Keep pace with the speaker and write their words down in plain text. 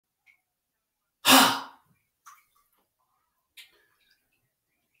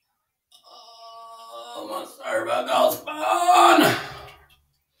my cervical spine.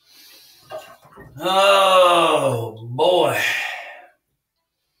 Oh boy.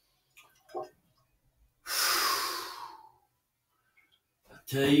 I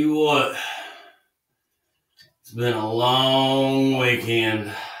tell you what, it's been a long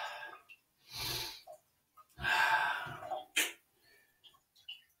weekend. I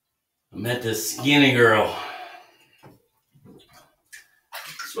met this skinny girl.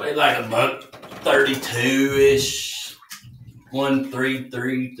 She weighed like about 32-ish,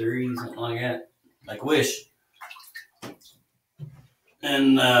 1333, something like that. Like a wish.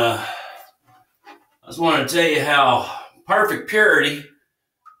 And I just wanted to tell you how perfect purity.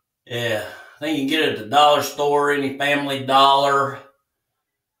 Yeah, I think you can get it at the dollar store, any Family Dollar.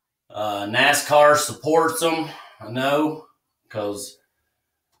 NASCAR supports them, I know, because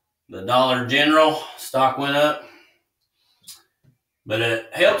the Dollar General stock went up. But it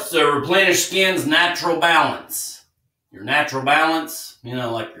helps to replenish skin's natural balance. Your natural balance, you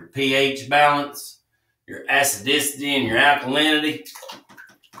know, like your pH balance, your acidicity and your alkalinity.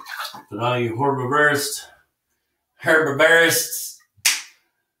 But all you herbivorists,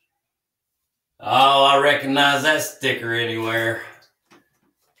 oh, I recognize that sticker anywhere.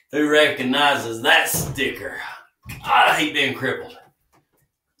 Who recognizes that sticker? I hate being crippled.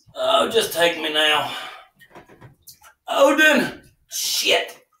 Oh, just take me now. Odin!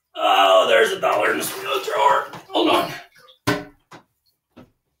 Shit! Oh, there's $1 in the steel drawer. Hold on.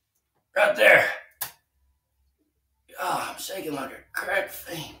 Right there. Oh, I'm shaking like a cracked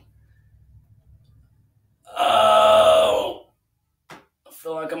fiend. Oh, I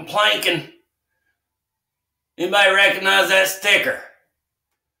feel like I'm planking. Anybody recognize that sticker?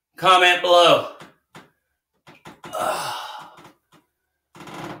 Comment below.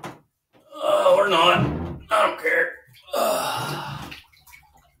 Oh, or not. I don't care.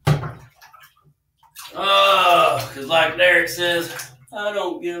 Oh, because like Derek says, I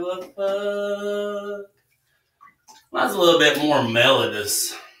don't give a fuck. Mine's a little bit more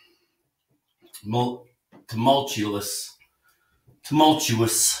melodious. Tumultuous.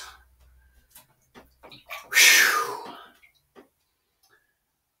 Whew.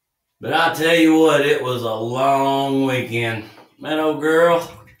 But I tell you what, it was a long weekend. That old girl,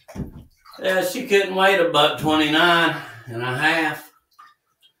 yeah, she couldn't wait a $1.29.5.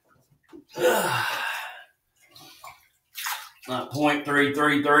 Not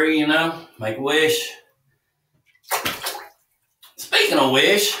 0.333, you know, make a wish. Speaking of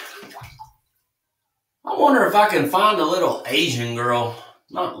wish, I wonder if I can find a little Asian girl,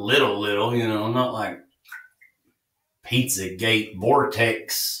 not little, you know, not like Pizzagate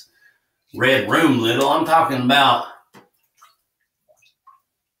Vortex Red Room little. I'm talking about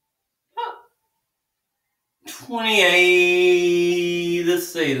 28.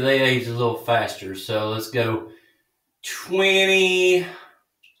 Let's see, they age a little faster, so let's go 20.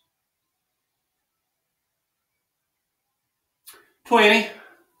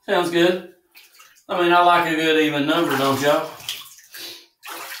 Sounds good. I mean, I like a good even number, don't y'all?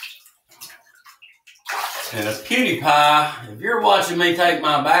 And a PEWDIEPIE, if you're watching me take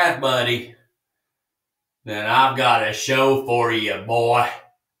my bath, buddy, then I've got a show for you, boy.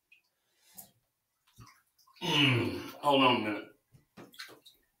 Hold on a minute.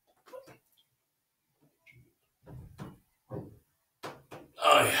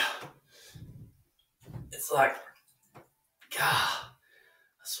 Oh, yeah. It's like, God, I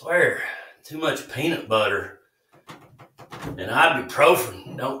swear, too much peanut butter and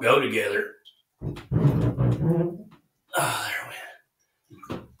ibuprofen don't go together. Oh, there we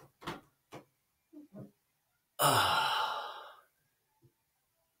go.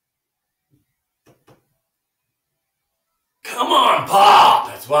 Come on, Pop.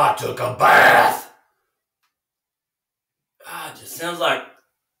 That's why I took a bath. It just sounds like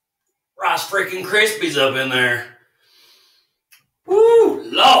Rice freaking Krispies up in there. Woo,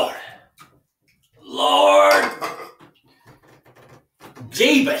 Lord. Lord.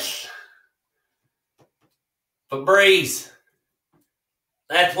 Jeebus. FEBREEZE.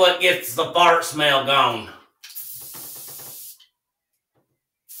 That's what gets the fart smell gone.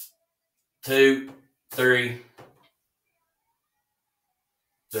 2, 3,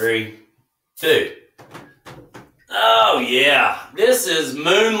 3, 2. Oh yeah, this is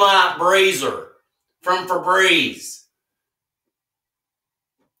Moonlight Breezer from FEBREEZE.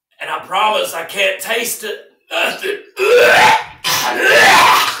 And I promise I can't taste it. Nothing.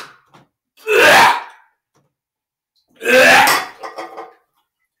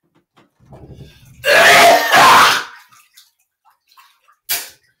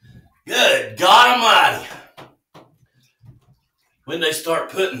 Good God Almighty. When they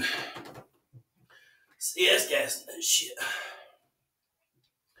start putting CS gas and that shit.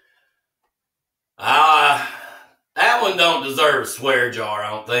 That one don't deserve a swear jar,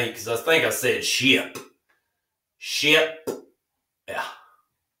 I don't think, because I think I said ship. Ship. Yeah.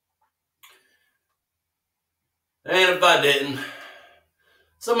 And if I didn't,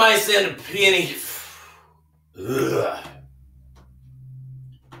 somebody send a penny. Ugh.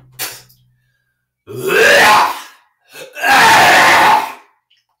 Ugh.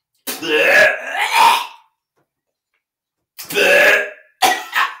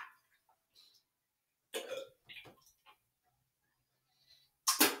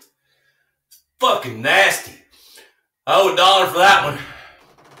 Fucking nasty. I owe $1 for that one.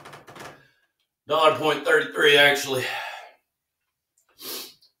 $1.33 actually.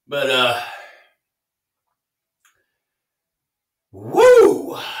 But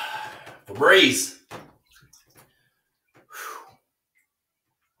woo! FEBREEZE.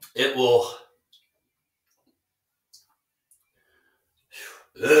 It will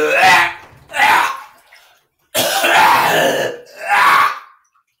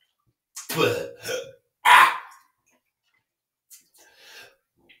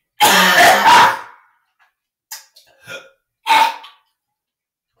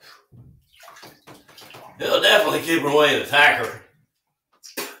it'll definitely keep her away and attack her.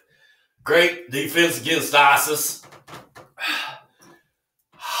 Great defense against ISIS.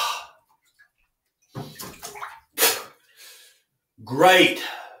 Great.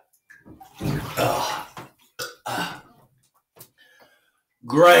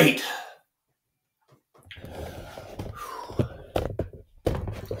 Great.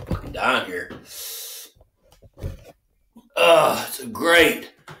 I'm dying here. It's a great.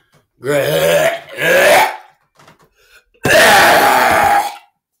 Damn.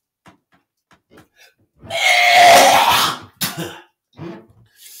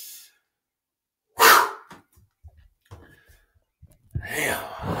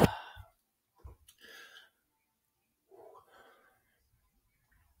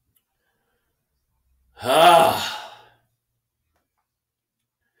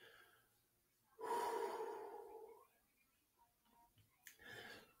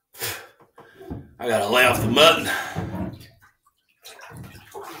 I gotta lay off the mutton.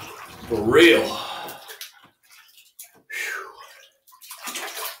 For real.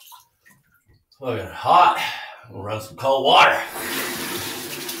 Fucking hot. We'll run some cold water.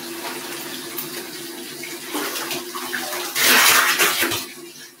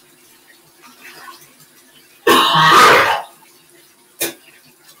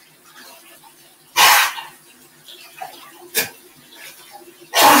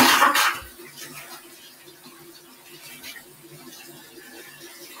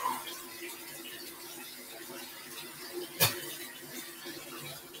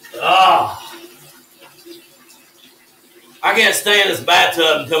 I can't stay in this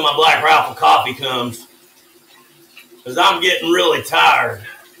bathtub until my Black Rifle coffee comes, because I'm getting really tired.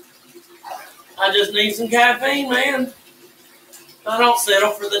 I just need some caffeine, man. I don't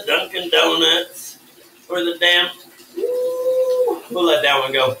settle for the Dunkin' Donuts or the damn... We'll let that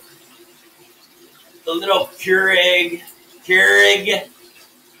one go. The little Keurig.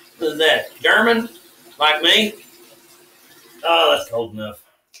 What is that? German? Like me? Oh, that's cold enough.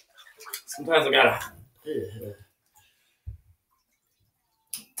 Sometimes I gotta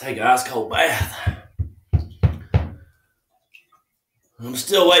take an ice cold bath. I'm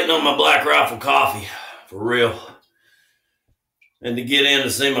still waiting on my Black Rifle coffee, for real. And to get in to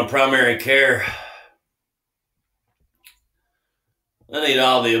see my primary care. I need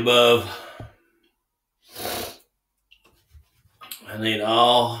all the above. I need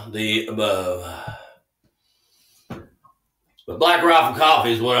all the above. But Black Rifle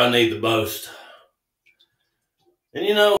coffee is what I need the most. And you know,